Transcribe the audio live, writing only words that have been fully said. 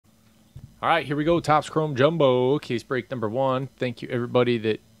All right, here we go. Topps Chrome Jumbo case break number 1. Thank you everybody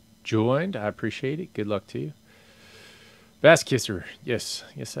that joined. I appreciate it. Good luck to you. Bass Kisser. Yes,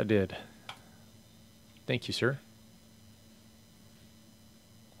 I did. Thank you, sir.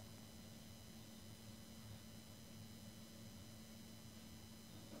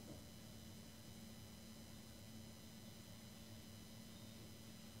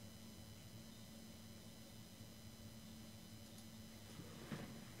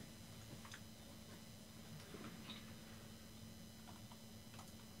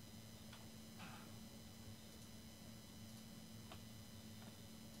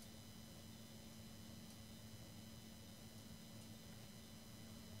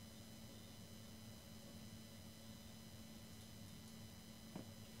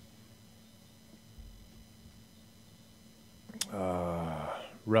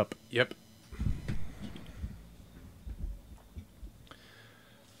 Rupp. Yep.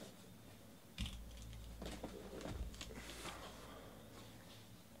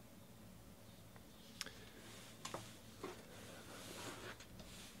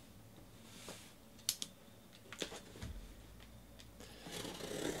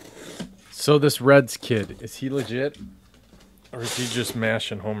 So this Reds kid, is he legit? Or is he just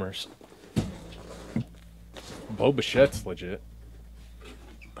mashing homers? Bo Bichette's legit.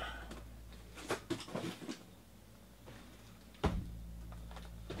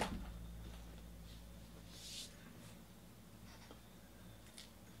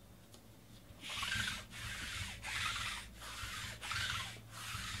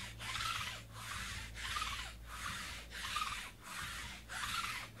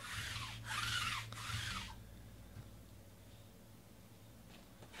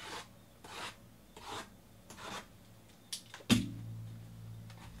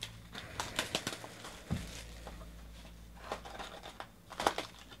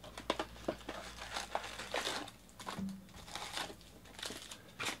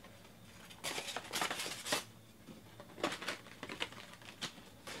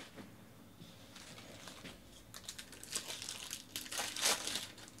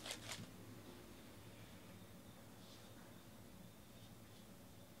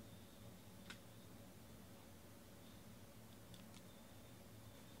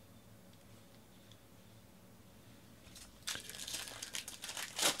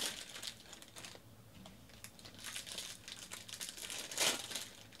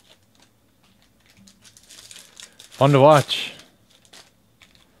 Fun to watch.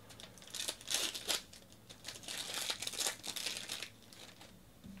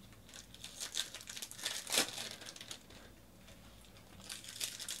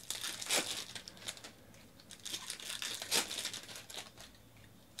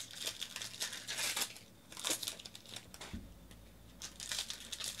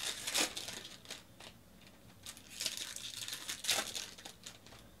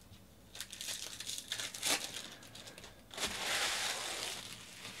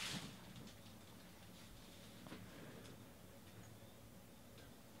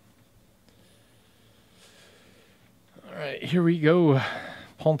 All right, here we go.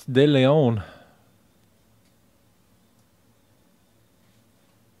 Ponce de Leon.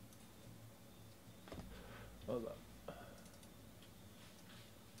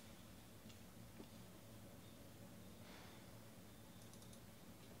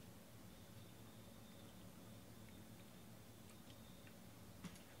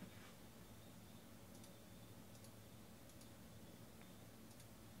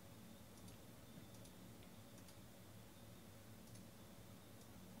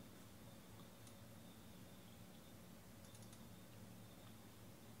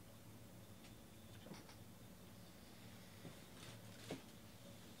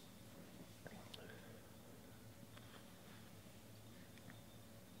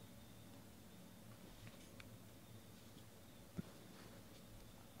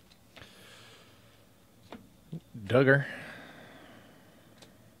 Duggar.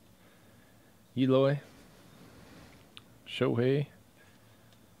 Eloy. Shohei.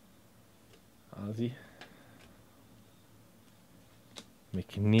 Ozzy.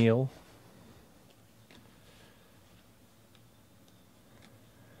 McNeil.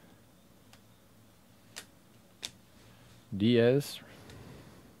 Diaz.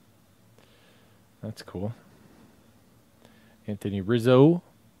 That's cool. Anthony Rizzo.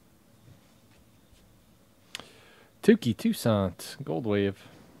 Tukey Toussaint. Gold Wave.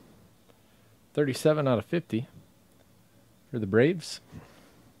 37 out of 50 for the Braves.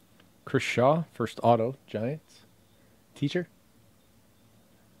 Chris Shaw. First auto. Giants. Teacher.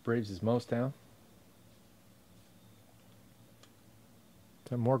 Braves is Mostown.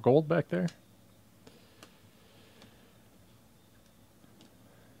 there more gold back there?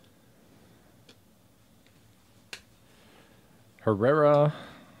 Herrera,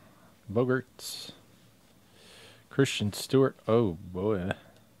 Bogarts, Christian Stewart. Oh, boy.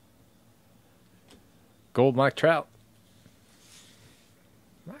 Gold Mike Trout.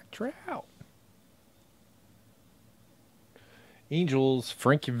 Mike Trout. Angels,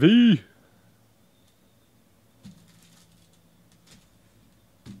 Frankie V.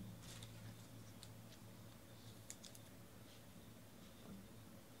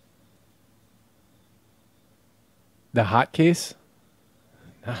 The hot case?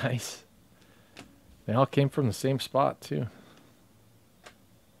 Nice. They all came from the same spot, too.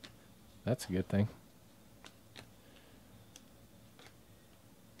 That's a good thing.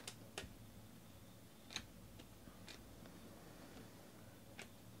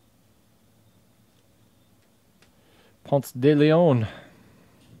 Ponce de Leon.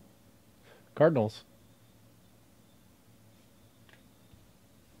 Cardinals.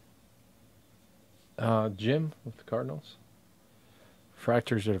 Jim with the Cardinals.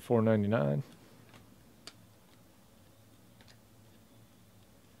 Fractures at a $4.99.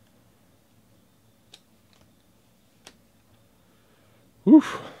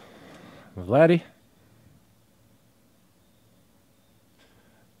 Oof. Vladdy.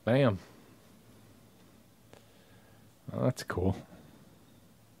 Bam. Oh, that's cool.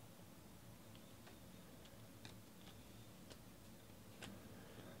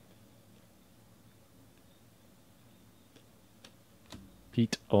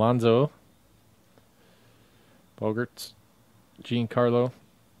 Pete Alonso, Bogarts, Giancarlo,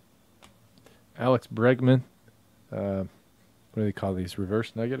 Alex Bregman. What do they call these?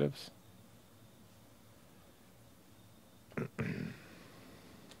 Reverse negatives?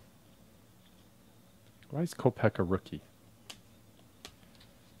 Why is Kopech a rookie?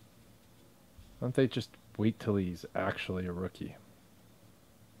 Why don't they just wait till he's actually a rookie?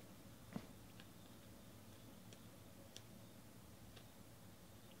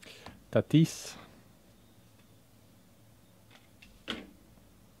 Tatis.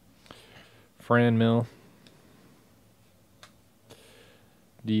 Fran Mill.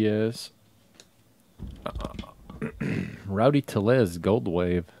 Diaz. Rowdy Tellez, Gold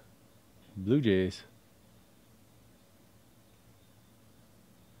Wave. Blue Jays.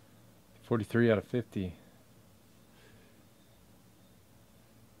 43 out of 50.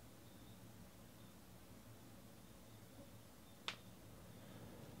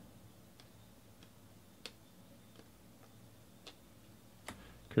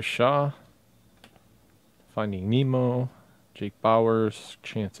 Chris Shaw, Finding Nemo, Jake Bowers,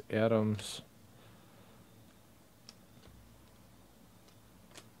 Chance Adams.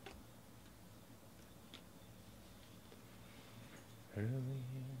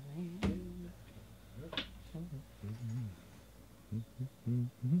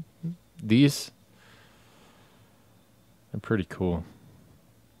 These are pretty cool.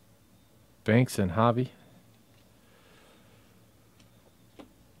 Banks and Javi.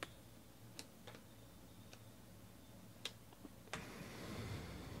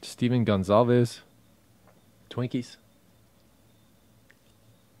 Steven Gonzalez. Twinkies.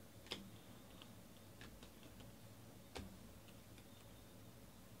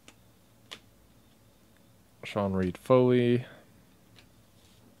 Sean Reed Foley.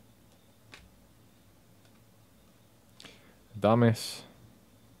 Adames.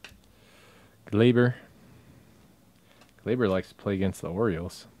 Glaber. Glaber likes to play against the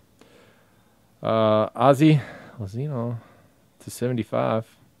Orioles. Ozzy Lozino to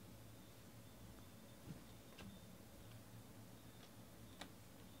 75.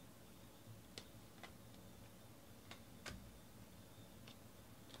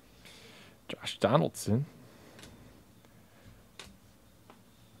 Josh Donaldson.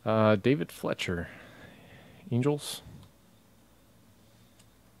 David Fletcher. Angels.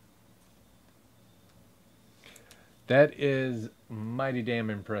 That is mighty damn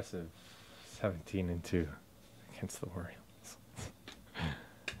impressive. 17-2 against the Orioles.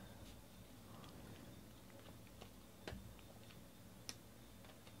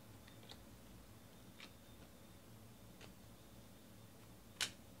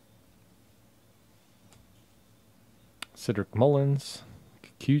 Cedric Mullins.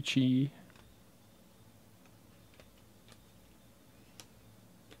 Kikuchi.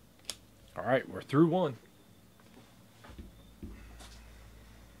 All right, we're through one.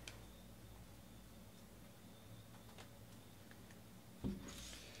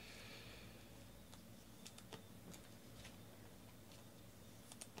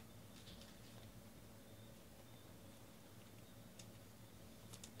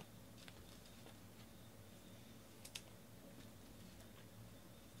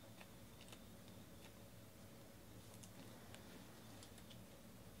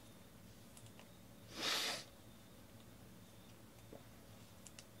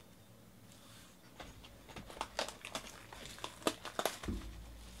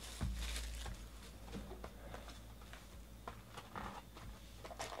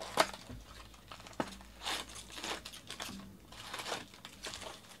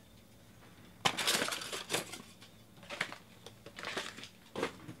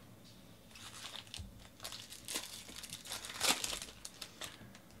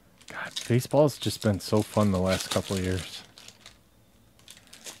 Baseball's just been so fun the last couple of years.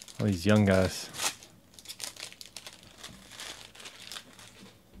 All these young guys.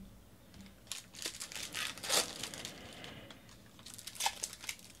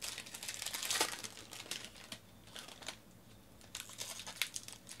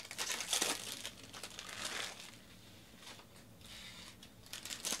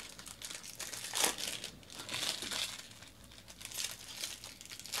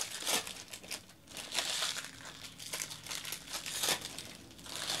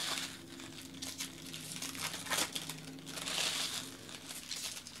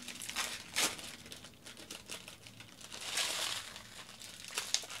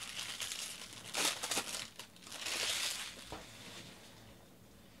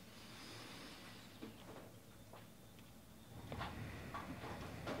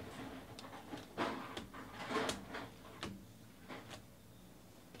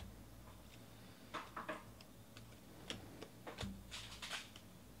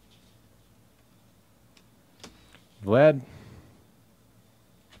 Vlad.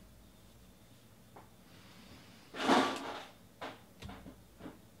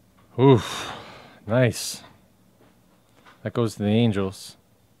 Oof. Nice. That goes to the Angels.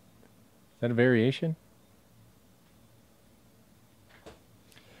 Is that a variation?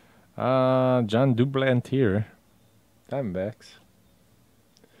 John Duplantier. Diamondbacks.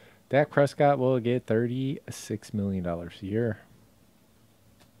 Dak Prescott will get $36 million a year.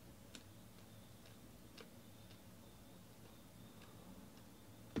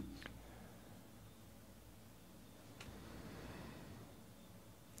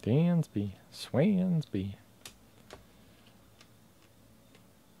 Dansby. Swansby.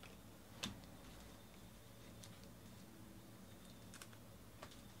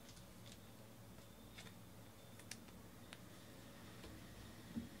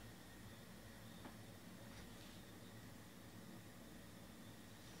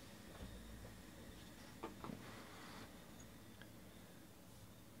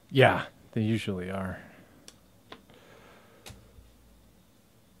 Yeah, they usually are.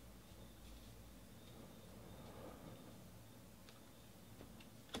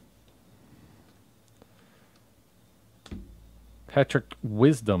 Patrick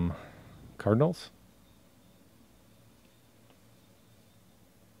Wisdom, Cardinals.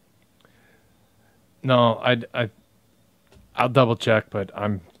 No, I'll double check, but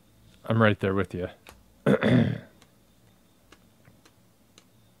I'm right there with you.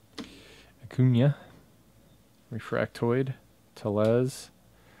 Acuna, Refractoid, Telez,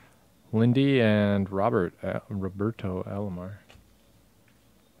 Lindy, and Roberto Alomar.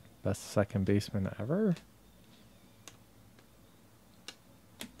 Best second baseman ever.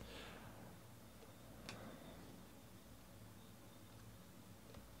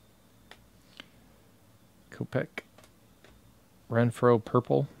 Kopech, Renfro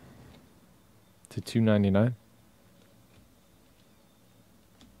purple to $2.99.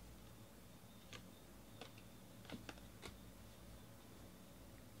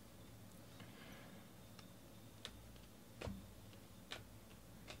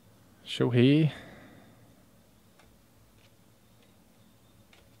 Shohei.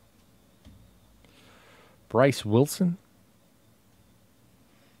 Bryce Wilson.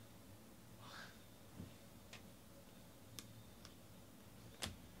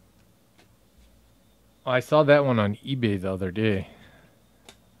 I saw that one on eBay the other day.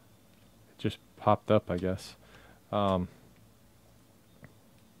 It just popped up, I guess. So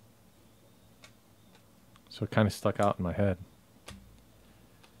it kind of stuck out in my head.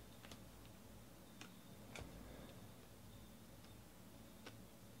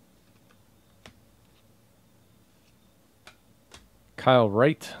 Kyle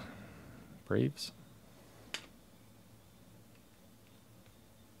Wright, Braves.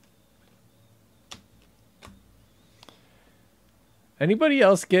 Anybody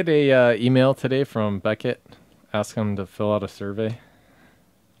else get a email today from Beckett asking them to fill out a survey?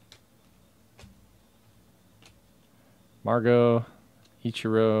 Margot,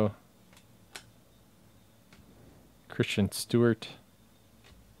 Ichiro, Christian Stewart.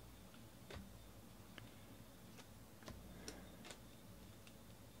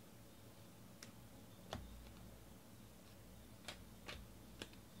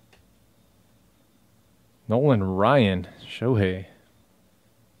 Nolan Ryan, Shohei.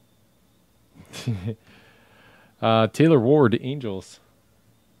 Taylor Ward, Angels.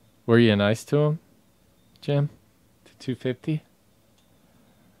 Were you nice to him, Jim? To 250?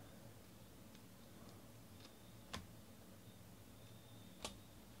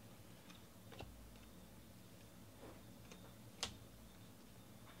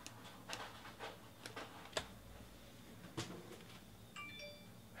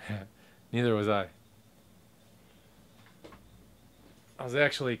 Neither was I. I was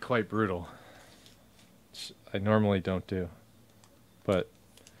actually quite brutal. Which I normally don't do. But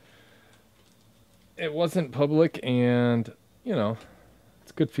it wasn't public, and, you know,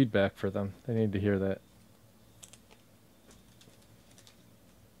 it's good feedback for them. They need to hear that.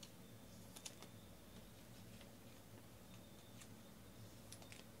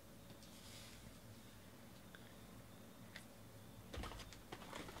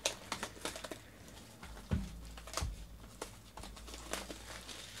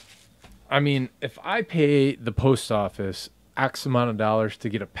 I mean, if I pay the post office X amount of dollars to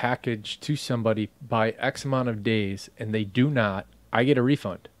get a package to somebody by X amount of days and they do not, I get a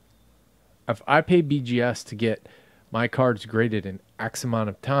refund. If I pay BGS to get my cards graded in X amount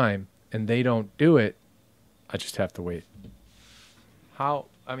of time and they don't do it, I just have to wait. How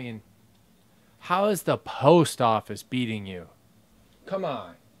is the post office beating you? Come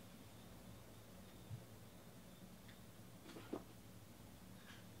on.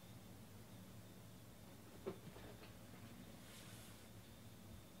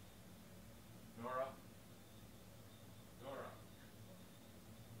 Nora? Nora?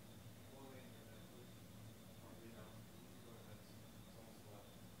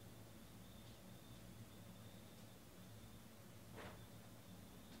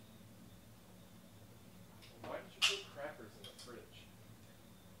 Why did you put crackers in the fridge?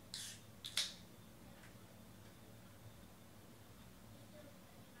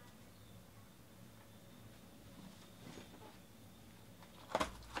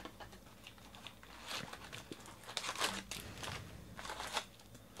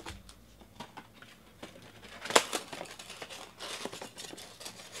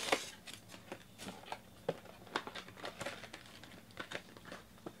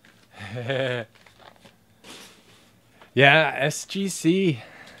 Yeah, SGC.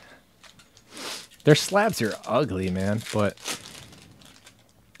 Their slabs are ugly, man, but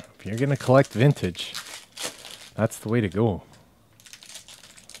if you're gonna collect vintage, that's the way to go.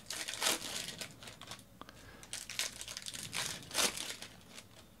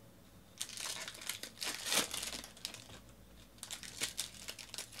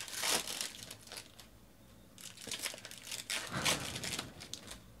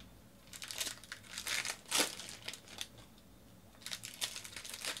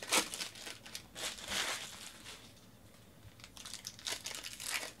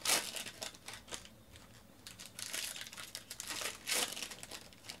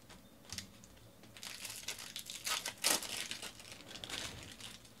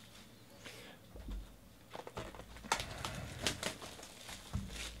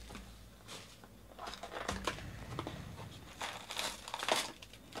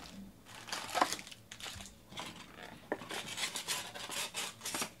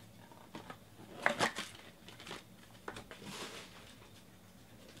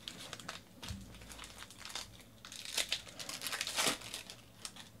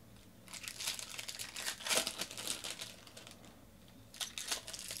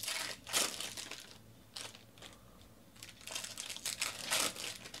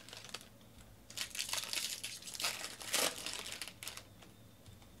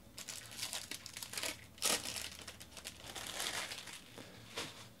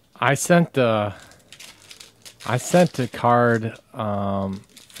 I sent a card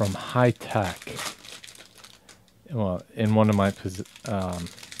from High Tech. Well, in one of my I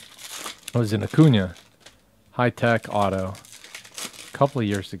was in Acuna, High Tech Auto, a couple of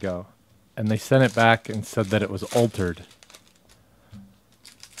years ago, and they sent it back and said that it was altered.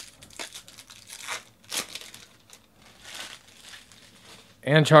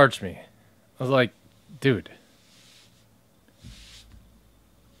 And charged me. I was like, dude,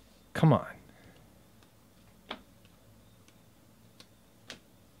 come on.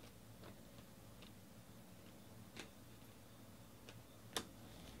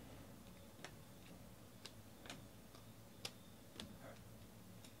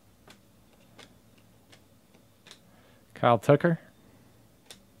 Kyle Tucker.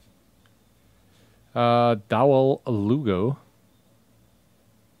 Dowell Lugo.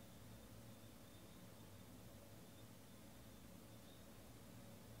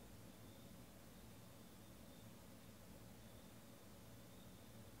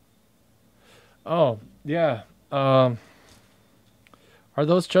 Oh, yeah. Are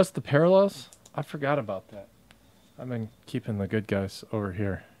those just the parallels? I forgot about that. I've been keeping the good guys over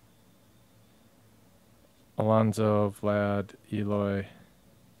here. Alonzo, Vlad, Eloy.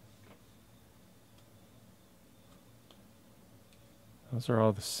 Those are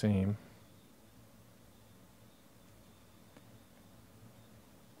all the same.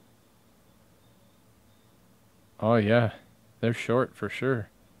 Oh, yeah. They're short for sure.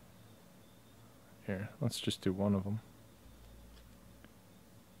 Here, let's just do one of them.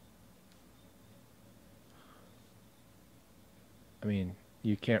 I mean,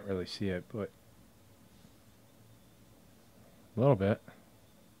 you can't really see it, but a little bit.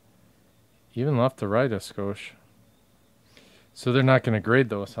 Even left to right a skosh. So they're not going to grade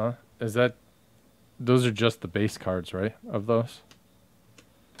those, huh? Is that... Those are just the base cards, right? Of those?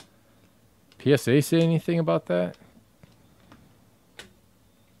 PSA say anything about that?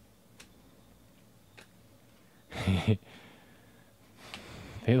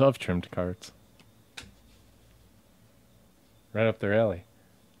 They love trimmed cards. Right up their alley.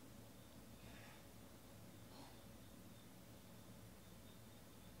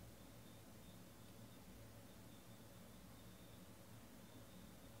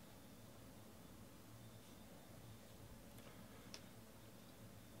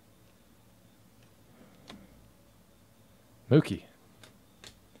 Mookie.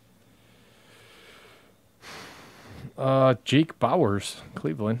 Jake Bowers,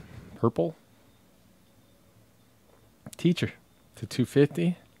 Cleveland. Purple. Teacher to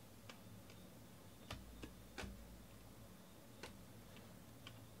 250.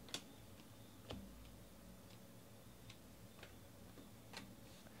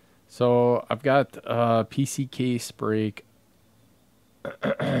 So I've got a PC case break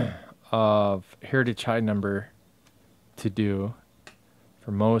of Heritage High number to do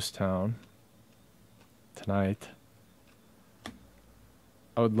for Mostown tonight.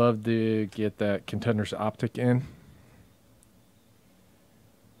 I would love to get that Contenders Optic in.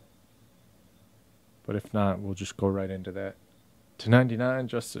 But if not, we'll just go right into that. To 99,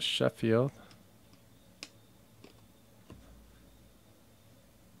 Justice Sheffield.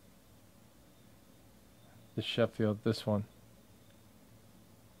 The Sheffield, this one.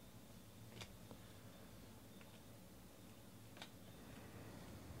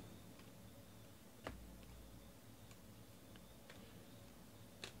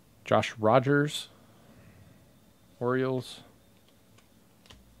 Josh Rogers, Orioles.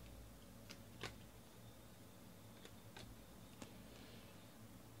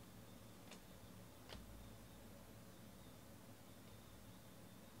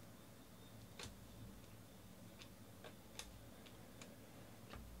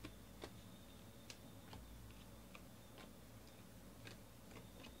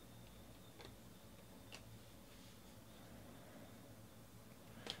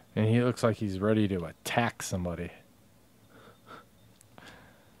 And he looks like he's ready to attack somebody.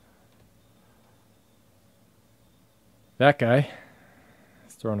 That guy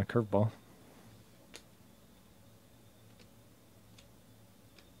is throwing a curveball.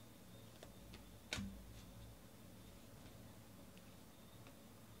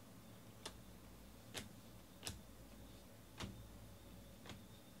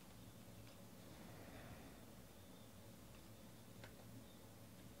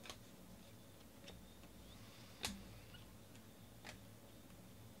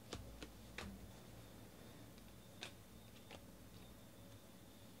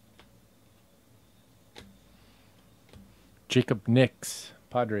 Jacob Nix,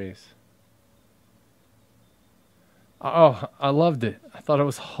 Padres. Oh, I loved it. I thought it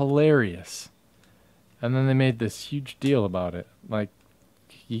was hilarious. And then they made this huge deal about it. Like,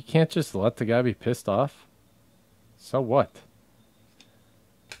 you can't just let the guy be pissed off. So what?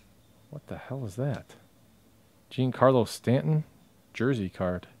 What the hell is that? Giancarlo Stanton? Jersey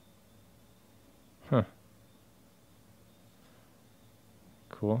card. Huh.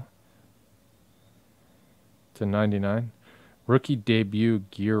 Cool. To 99. Rookie debut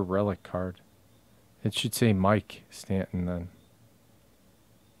gear relic card. It should say Mike Stanton then.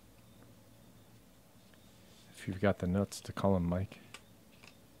 If you've got the nuts to call him Mike.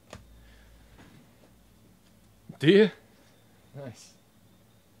 Do you? Nice.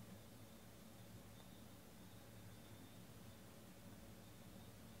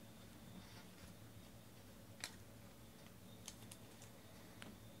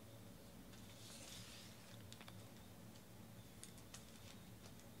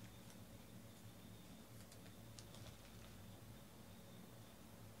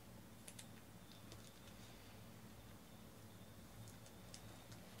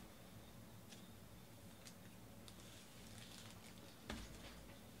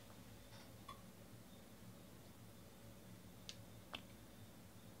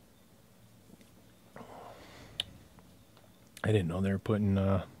 I didn't know they were putting,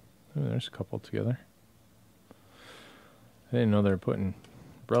 oh, there's a couple together. I didn't know they were putting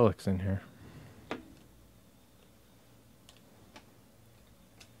relics in here.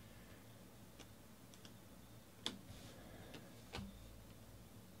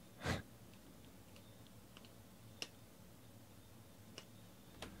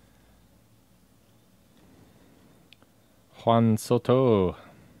 Juan Soto.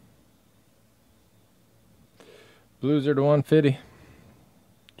 Blues are to 150.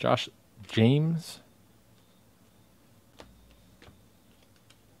 Josh James.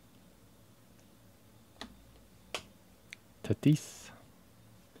 Tatis.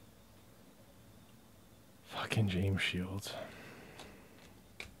 Fucking James Shields.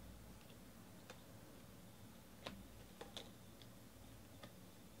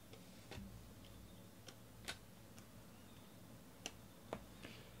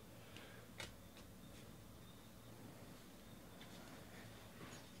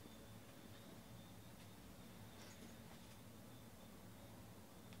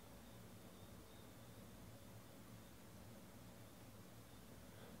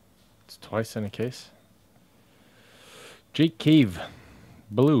 It's twice in a case. Jake Cave.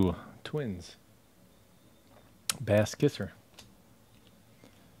 Blue. Twins. Bass Kisser.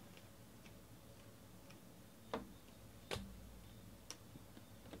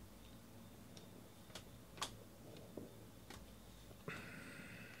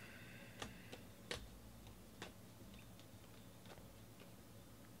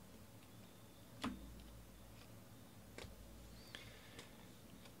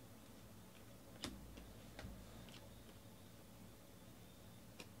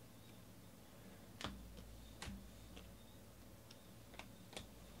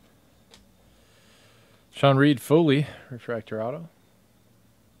 Sean Reed Foley, refractor auto.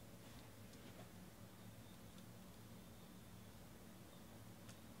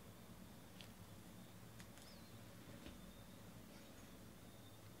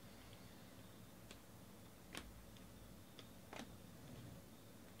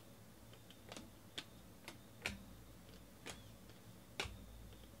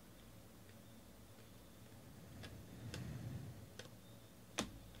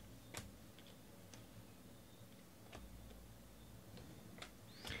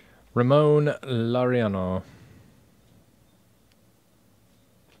 Ramon Laureano.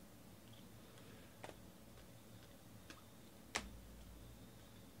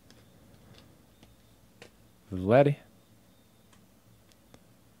 Vladdy.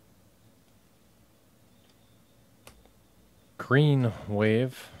 Green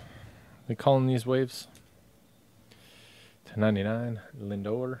wave. We calling these waves. 1099.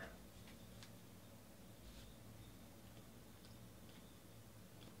 Lindor.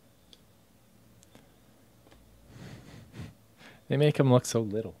 They make him look so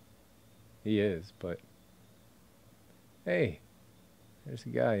little. He is, but hey, there's a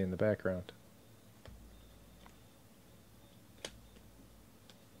guy in the background.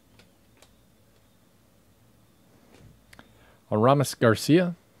 Aramis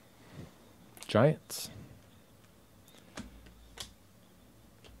Garcia, Giants.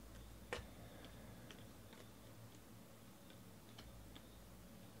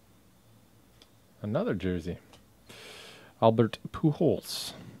 Another jersey. Albert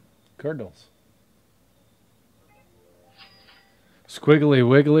Pujols, Cardinals. Squiggly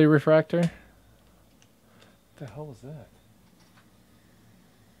Wiggly refractor. What the hell was that?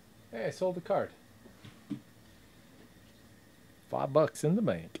 Hey, I sold the card. $5 in the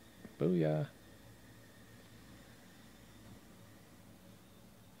bank. Booyah.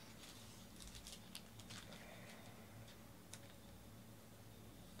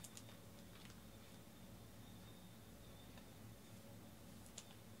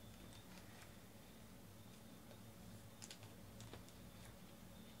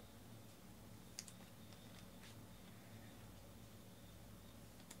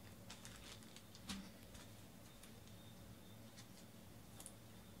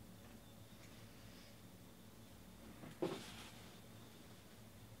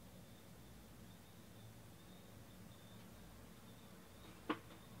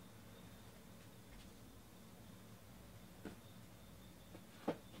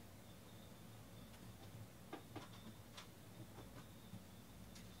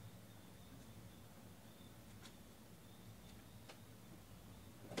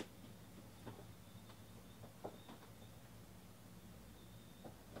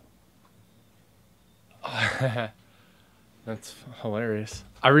 That's hilarious.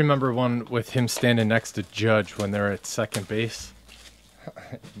 I remember one with him standing next to Judge when they're at second base.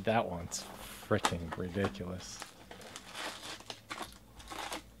 That one's freaking ridiculous.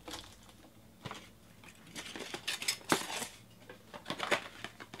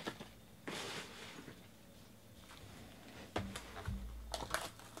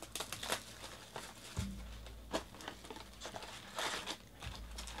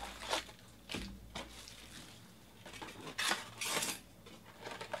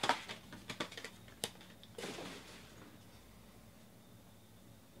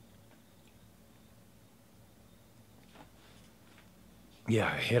 Yeah,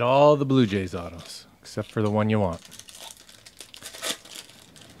 I hit all the Blue Jays autos, except for the one you want.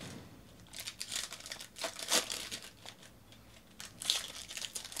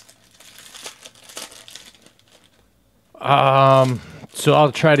 So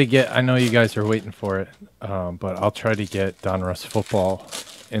I'll try to get, I know you guys are waiting for it, but I'll try to get Donruss football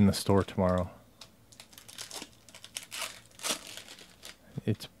in the store tomorrow.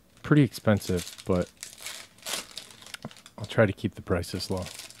 It's pretty expensive, but I'll try to keep the prices low.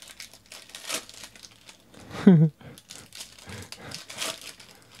 I'm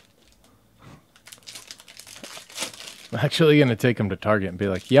actually going to take them to Target and be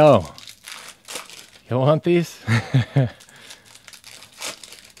like, yo, you want these?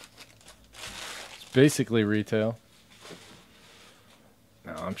 It's basically retail.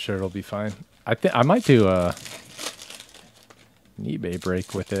 No, I'm sure it'll be fine. I think I might do an eBay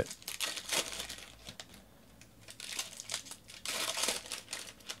break with it.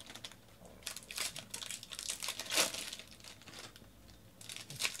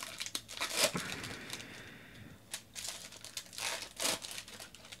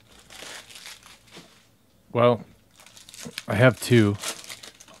 Well, I have two.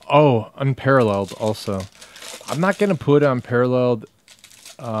 Oh, Unparalleled also. I'm not going to put Unparalleled,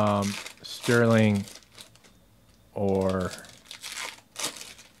 Sterling, or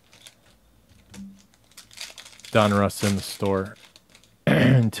Donruss in the store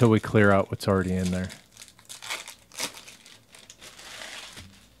until we clear out what's already in there.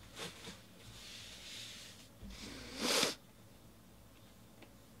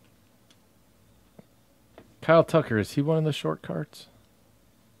 Kyle Tucker, is he one of the short cards?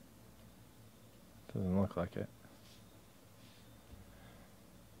 Doesn't look like it.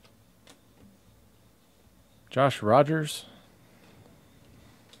 Josh Rogers.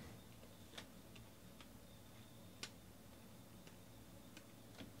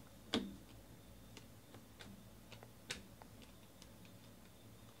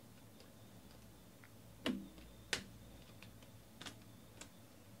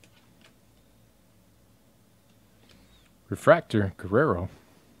 Refractor, Guerrero.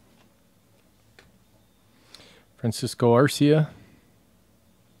 Francisco Arcia.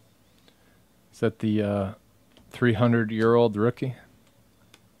 Is that the 300-year-old rookie?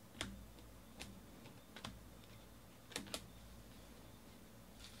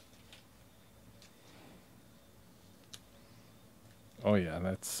 Oh yeah,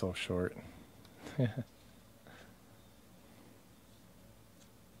 that's so short.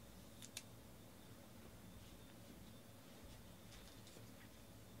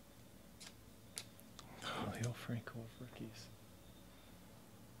 Leo Franco rookies.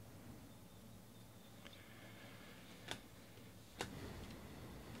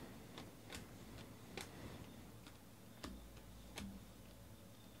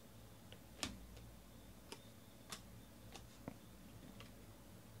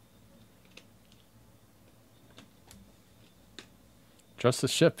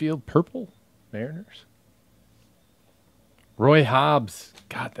 Justice Sheffield, purple. Mariners. Roy Hobbs.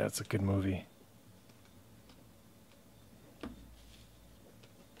 God, that's a good movie.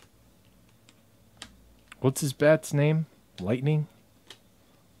 What's his bat's name? Lightning?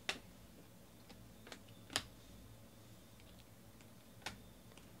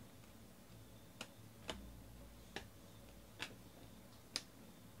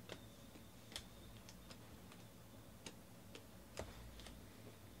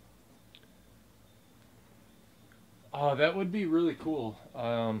 Oh, that would be really cool.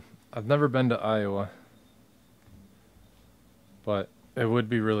 I've never been to Iowa, but it would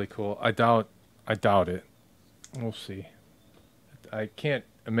be really cool. I doubt it. We'll see. I can't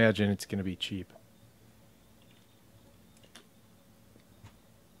imagine it's going to be cheap.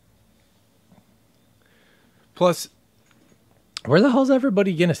 Plus, where the hell's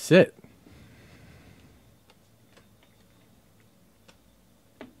everybody going to sit?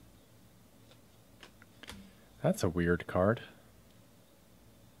 That's a weird card.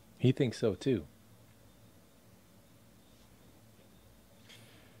 He thinks so too.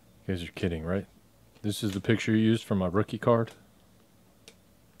 You guys are kidding, right? This is the picture you used for my rookie card?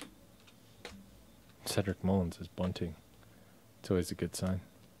 Cedric Mullins is bunting. It's always a good sign.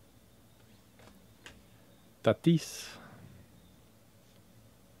 Tatis.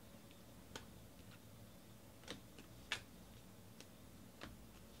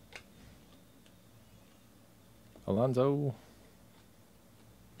 Alonso.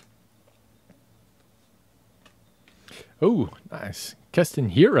 Oh, nice. Keston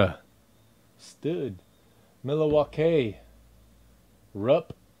Hira. Stud. Milwaukee.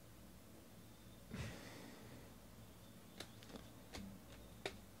 Rupp.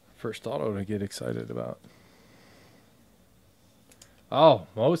 first auto to get excited about. Oh,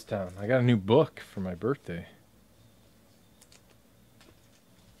 Mostown. I got a new book for my birthday.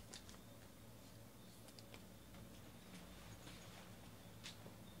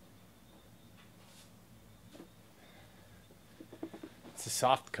 It's a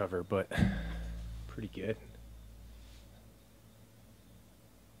soft cover, but pretty good.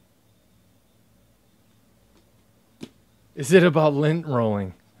 Is it about lint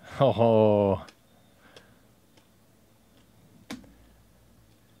rolling? Oh.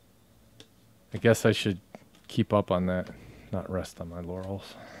 I guess I should keep up on that, not rest on my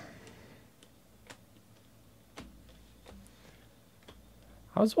laurels.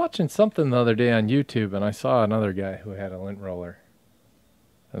 I was watching something the other day on YouTube and I saw another guy who had a lint roller.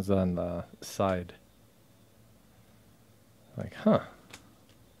 It was on the side. Like, huh.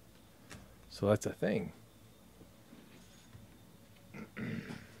 So that's a thing.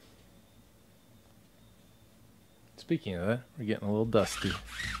 Speaking of that, we're getting a little dusty.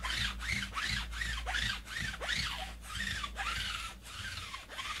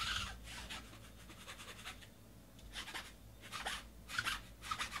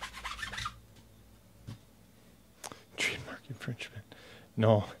 Trademark infringement.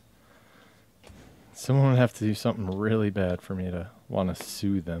 No. Someone would have to do something really bad for me to want to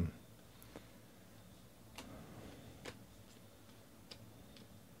sue them.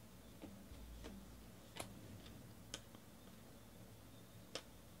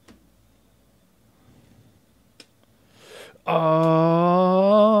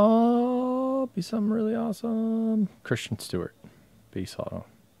 Be something really awesome. Christian Stewart, base auto.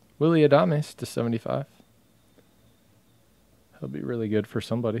 Willie Adames to 75. He'll be really good for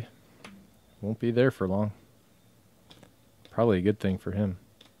somebody. Won't be there for long. Probably a good thing for him.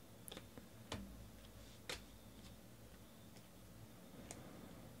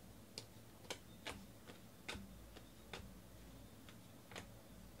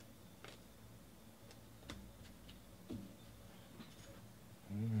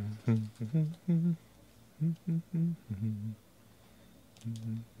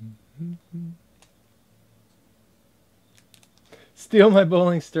 Steal my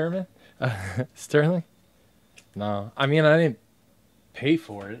bowling, Sterling? Sterling? No. I mean, I didn't pay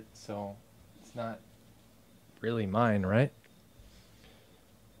for it, so it's not really mine, right?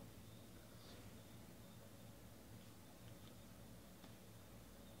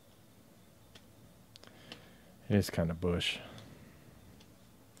 It is kind of bush.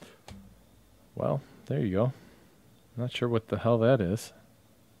 Well, there you go. Not sure what the hell that is.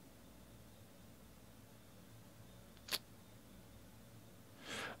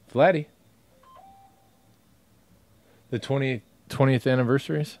 Vladdy. The 20th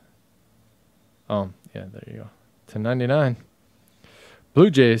anniversaries? Oh, yeah, there you go. 10.99. Blue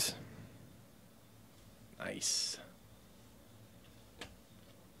Jays. Nice.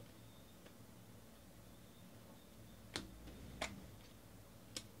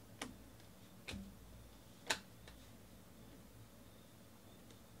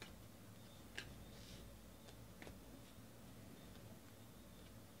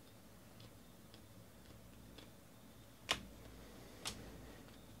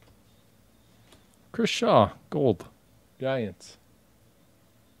 Chris Shaw, gold. Giants.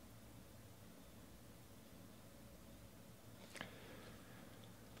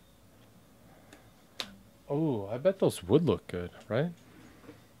 Oh, I bet those would look good, right?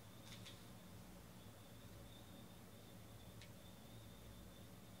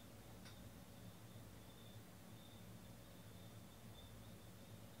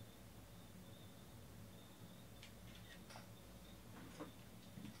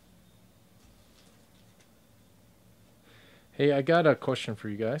 Hey, I got a question for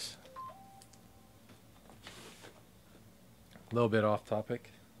you guys. A little bit off topic.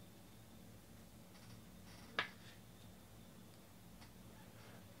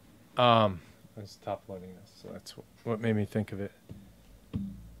 I was top loading this, so that's what made me think of it.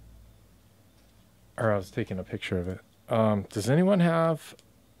 Or I was taking a picture of it. Does anyone have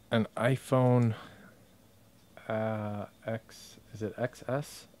an iPhone X? Is it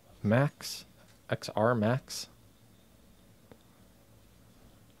XS Max? XR Max?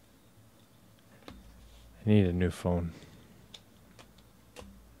 I need a new phone.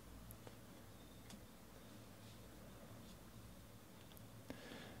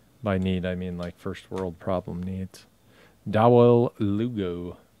 By need, I mean like first world problem needs. Dowell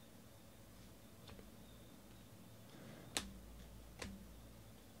Lugo.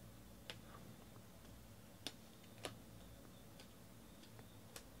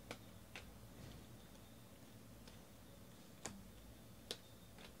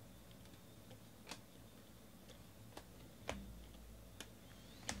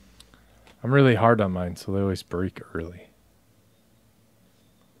 I'm really hard on mine, so they always break early.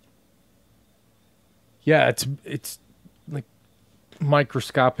 Yeah, it's like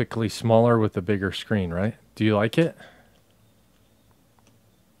microscopically smaller with a bigger screen, right? Do you like it?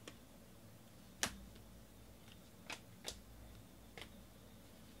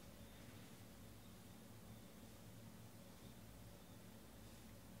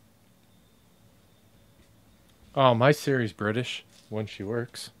 Oh, my Siri's British when she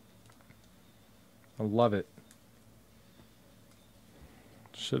works. I love it.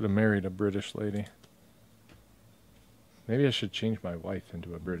 Should have married a British lady. Maybe I should change my wife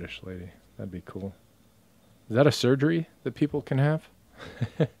into a British lady. That'd be cool. Is that a surgery that people can have?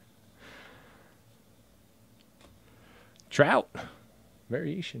 Trout.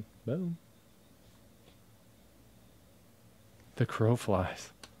 Variation. Boom. The crow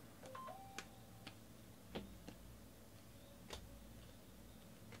flies.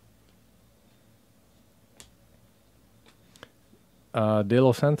 De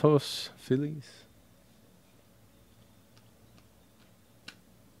Los Santos, Phillies.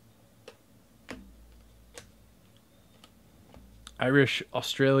 Irish,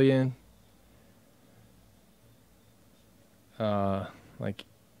 Australian. Like,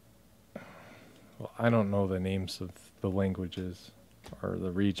 well, I don't know the names of the languages or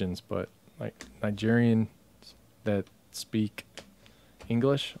the regions, but like Nigerian that speak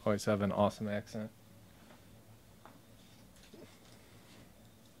English always have an awesome accent.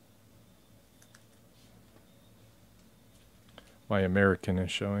 My American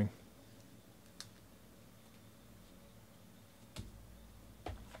is showing.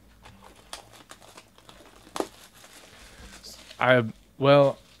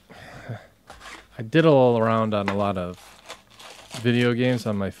 Well, I diddle around on a lot of video games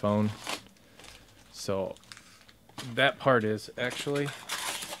on my phone. So that part is actually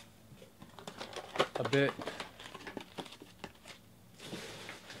a bit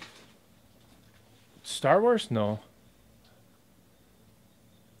Star Wars? No.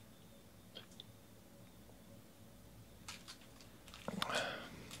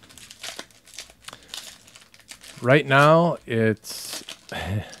 Right now, it's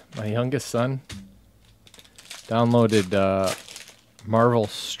my youngest son downloaded Marvel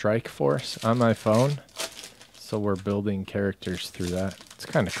Strike Force on my phone. So we're building characters through that. It's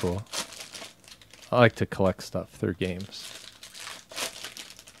kind of cool. I like to collect stuff through games.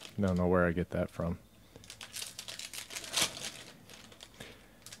 Don't know where I get that from.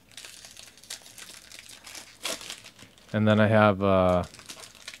 And then I have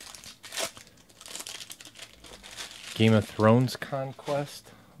Game of Thrones Conquest,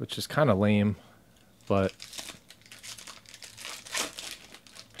 which is kind of lame, but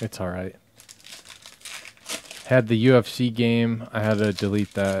it's alright. Had the UFC game. I had to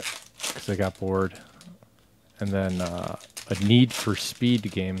delete that because I got bored. And then a Need for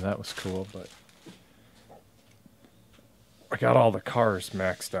Speed game. That was cool, but I got all the cars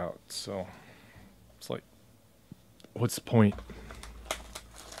maxed out, so it's like, what's the point?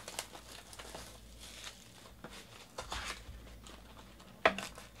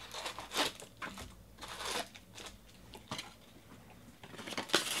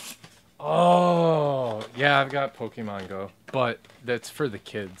 Oh, yeah, I've got Pokemon Go, but that's for the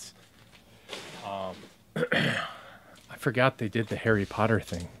kids. I forgot they did the Harry Potter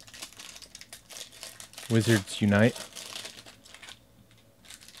thing. Wizards Unite.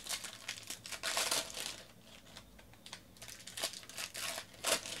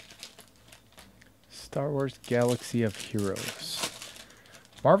 Star Wars Galaxy of Heroes.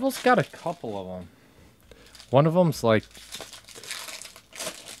 Marvel's got a couple of them. One of them's like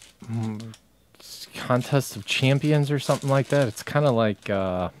Contest of Champions or something like that. It's kind of like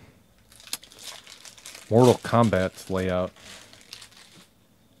Mortal Kombat's layout.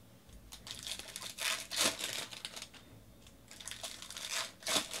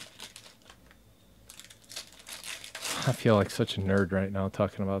 I feel like such a nerd right now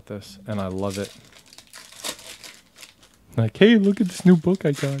talking about this, and I love it. Like, hey, look at this new book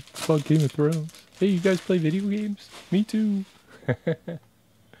I got. It's called Game of Thrones. Hey, you guys play video games? Me too.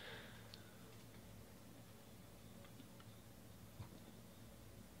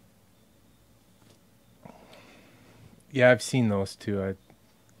 Yeah, I've seen those too.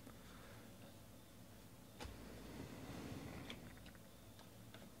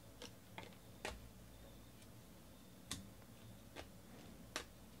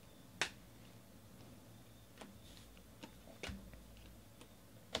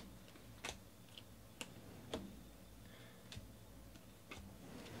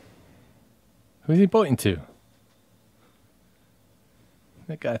 Who's he pointing to?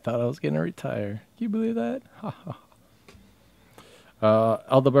 That guy thought I was going to retire. Can you believe that?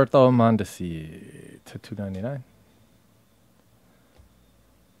 Alberto Mondesi to 299.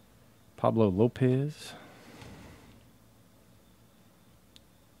 Pablo Lopez.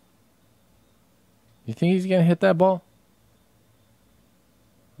 You think he's going to hit that ball?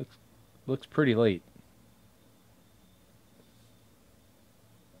 Looks pretty late.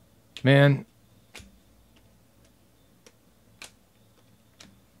 Man.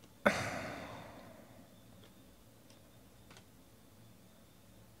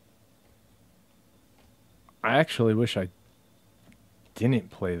 I actually wish I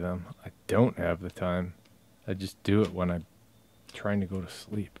didn't play them. I don't have the time. I just do it when I'm trying to go to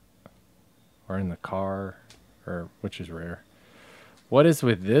sleep. Or in the car. Or which is rare. What is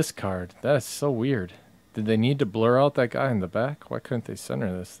with this card? That is so weird. Did they need to blur out that guy in the back? Why couldn't they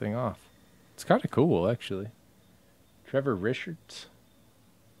center this thing off? It's kind of cool, actually. Trevor Richards.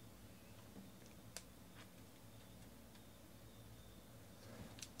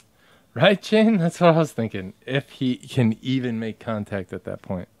 Right, Jane? That's what I was thinking. If he can even make contact at that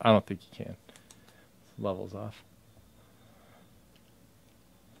point. I don't think he can. Levels off.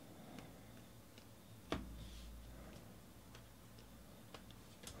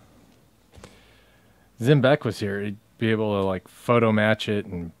 Zimbeck was here. He'd be able to like photo match it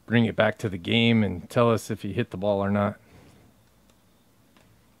and bring it back to the game and tell us if he hit the ball or not.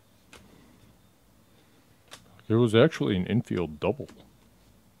 It was actually an infield double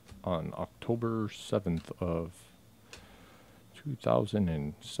on October 7th of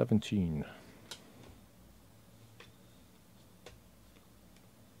 2017.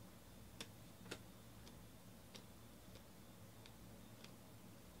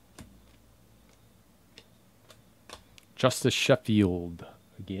 Justice Sheffield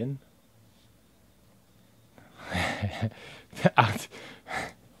again.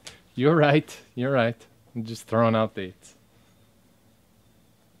 You're right. You're right. I'm just throwing out dates.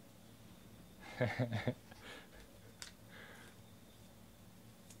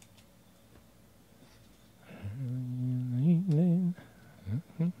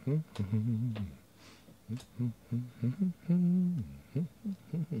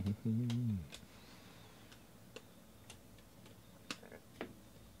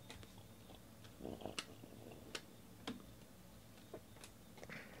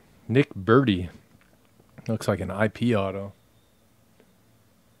 Nick Birdie. Looks like an IP auto.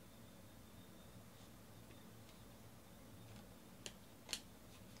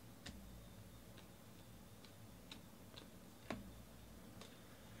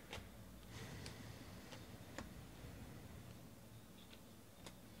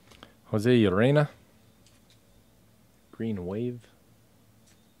 Jose Urena. Green Wave.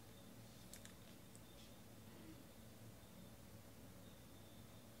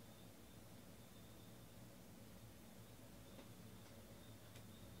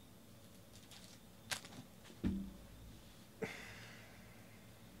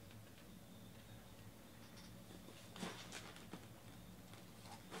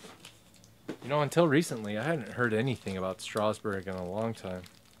 You know, until recently, I hadn't heard anything about Strasburg in a long time.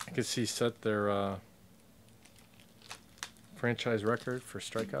 I guess he set their franchise record for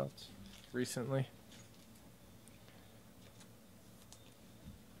strikeouts recently.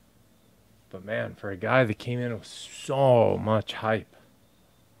 But man, for a guy that came in with so much hype,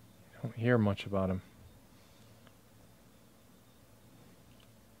 you don't hear much about him.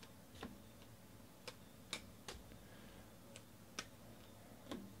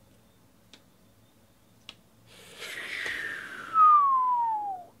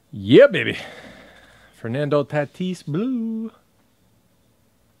 Yeah, baby. Fernando Tatis Blue.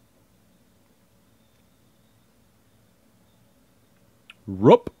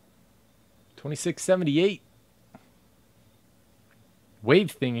 Rupp. 2678.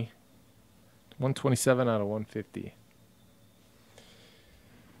 Wave thingy. 127 out of 150.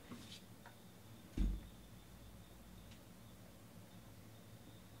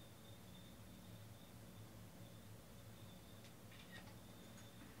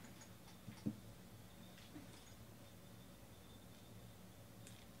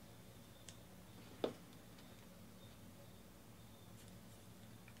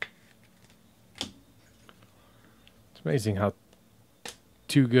 It's amazing how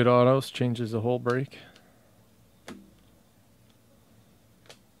two good autos changes the whole break.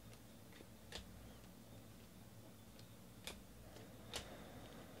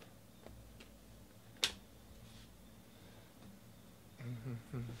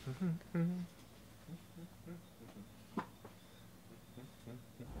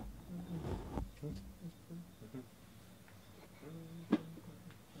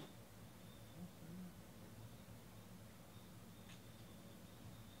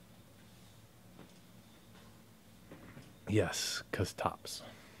 Yes, because tops.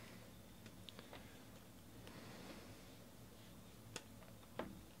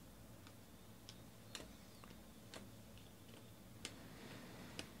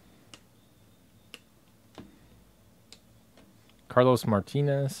 Carlos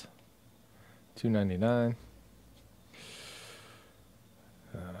Martinez, $2.99.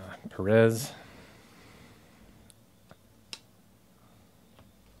 Perez.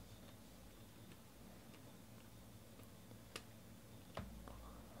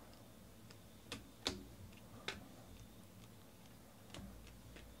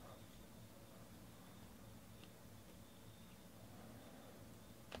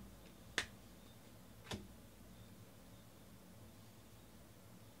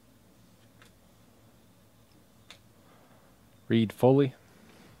 Reed Foley.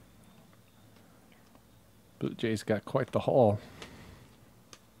 Blue Jays got quite the haul.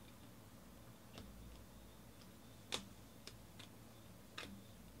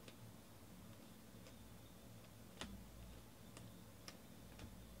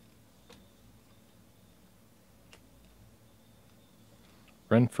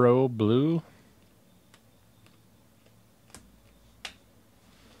 Renfroe blue.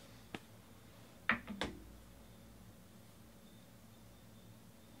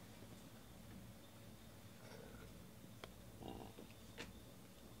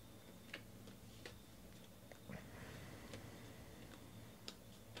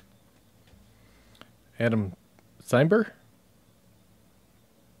 Adam Steinberg.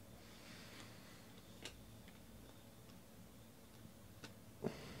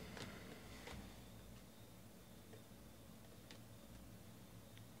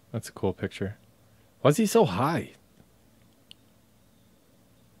 That's a cool picture. Why is he so high?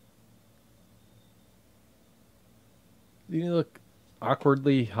 Didn't he look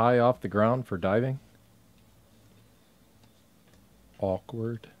awkwardly high off the ground for diving?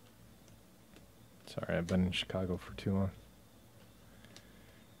 Awkward. Sorry, I've been in Chicago for too long.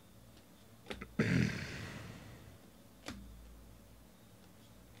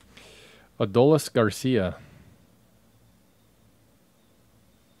 Adolis Garcia.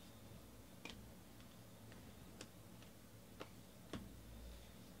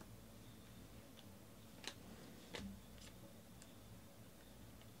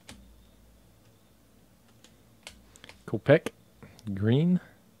 Kopech, green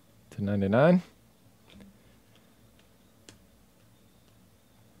 /99.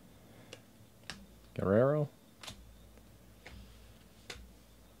 Guerrero.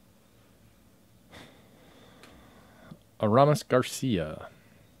 Aramis Garcia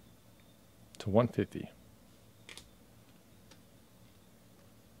 /150.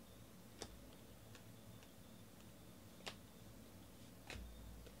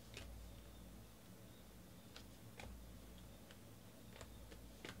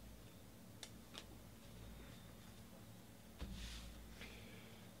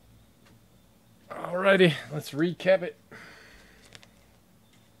 Alrighty, let's recap it.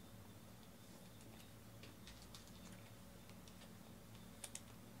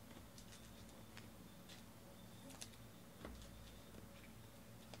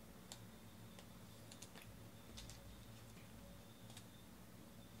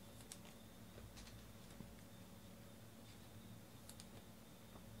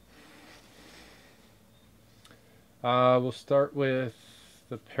 We'll start with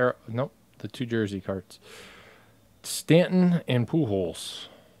the the two jersey cards. Stanton and Pujols.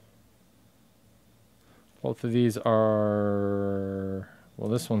 Both of these are, well,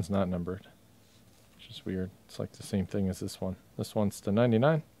 this one's not numbered, which is weird. It's like the same thing as this one. This one's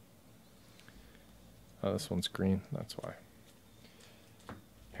 /99. Oh, this one's green. That's why.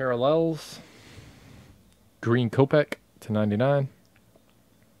 Parallels. Green Kopech /99.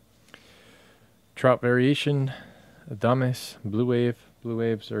 Trout variation. Adames, Blue Wave. Blue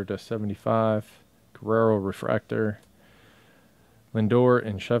Waves are /75. Guerrero refractor. Lindor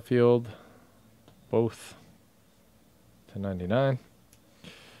and Sheffield, both /99.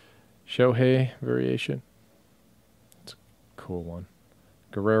 Shohei variation. It's a cool one.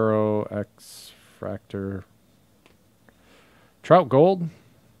 Guerrero X Fractor. Trout Gold.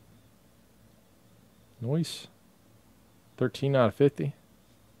 Nice. 13/50.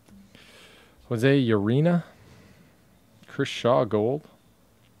 Jose Urena. Chris Shaw Gold.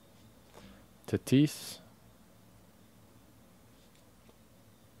 Tatis.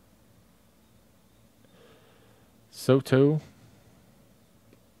 Soto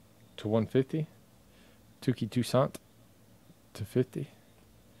 /150. Tuki Toussaint /50.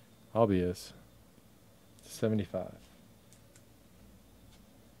 Albies /75.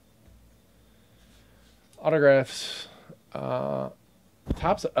 Autographs.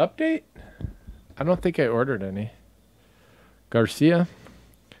 Topps update? I don't think I ordered any. Garcia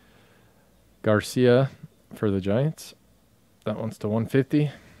for the Giants. That one's to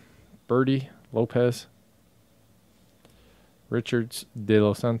 150. Birdie, Lopez. Richards, De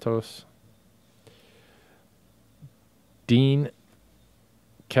Los Santos. Dean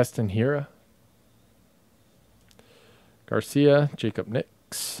Castanheira. Garcia, Jacob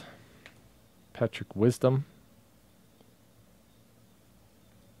Nix. Patrick Wisdom.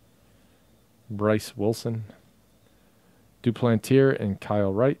 Bryce Wilson. Duplantier and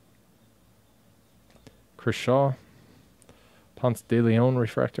Kyle Wright. Chris Shaw. Ponce de Leon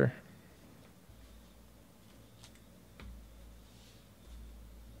refractor.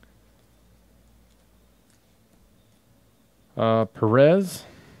 Perez.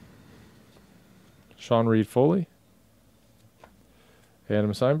 Sean Reed Foley.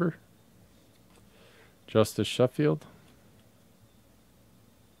 Adam Seinberg. Justice Sheffield.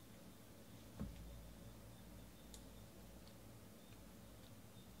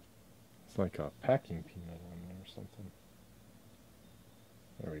 It's like a packing peanut on there or something.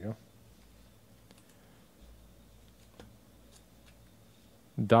 There we go.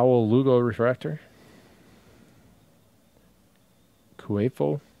 Dowell Lugo refractor.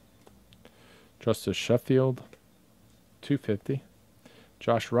 Cuefo. Justice Sheffield. 250.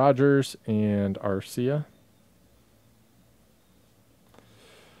 Josh Rogers and Arcia.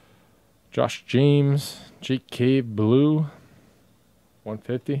 Josh James. Jake Cave Blue.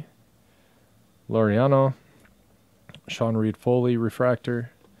 150. Laureano. Sean Reed Foley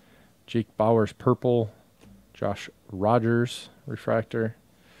refractor. Jake Bowers Purple. Josh Rogers refractor.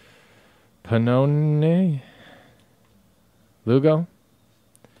 Panone Lugo.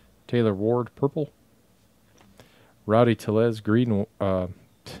 Taylor Ward Purple. Rowdy Tellez Green.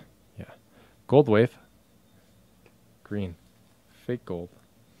 Gold Wave. Green. Fake gold.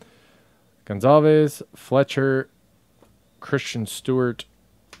 Gonzalez, Fletcher, Christian Stewart,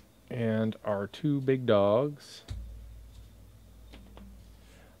 and our two big dogs.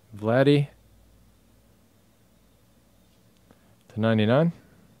 Vladdy to 99.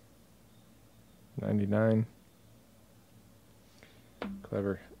 99.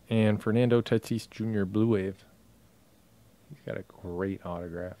 Clever. And Fernando Tatis Jr. Blue Wave. He's got a great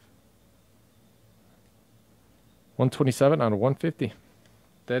autograph. 127 out of 150.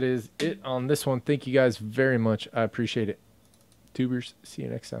 That is it on this one. Thank you guys very much. I appreciate it. Tubers, see you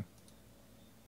next time.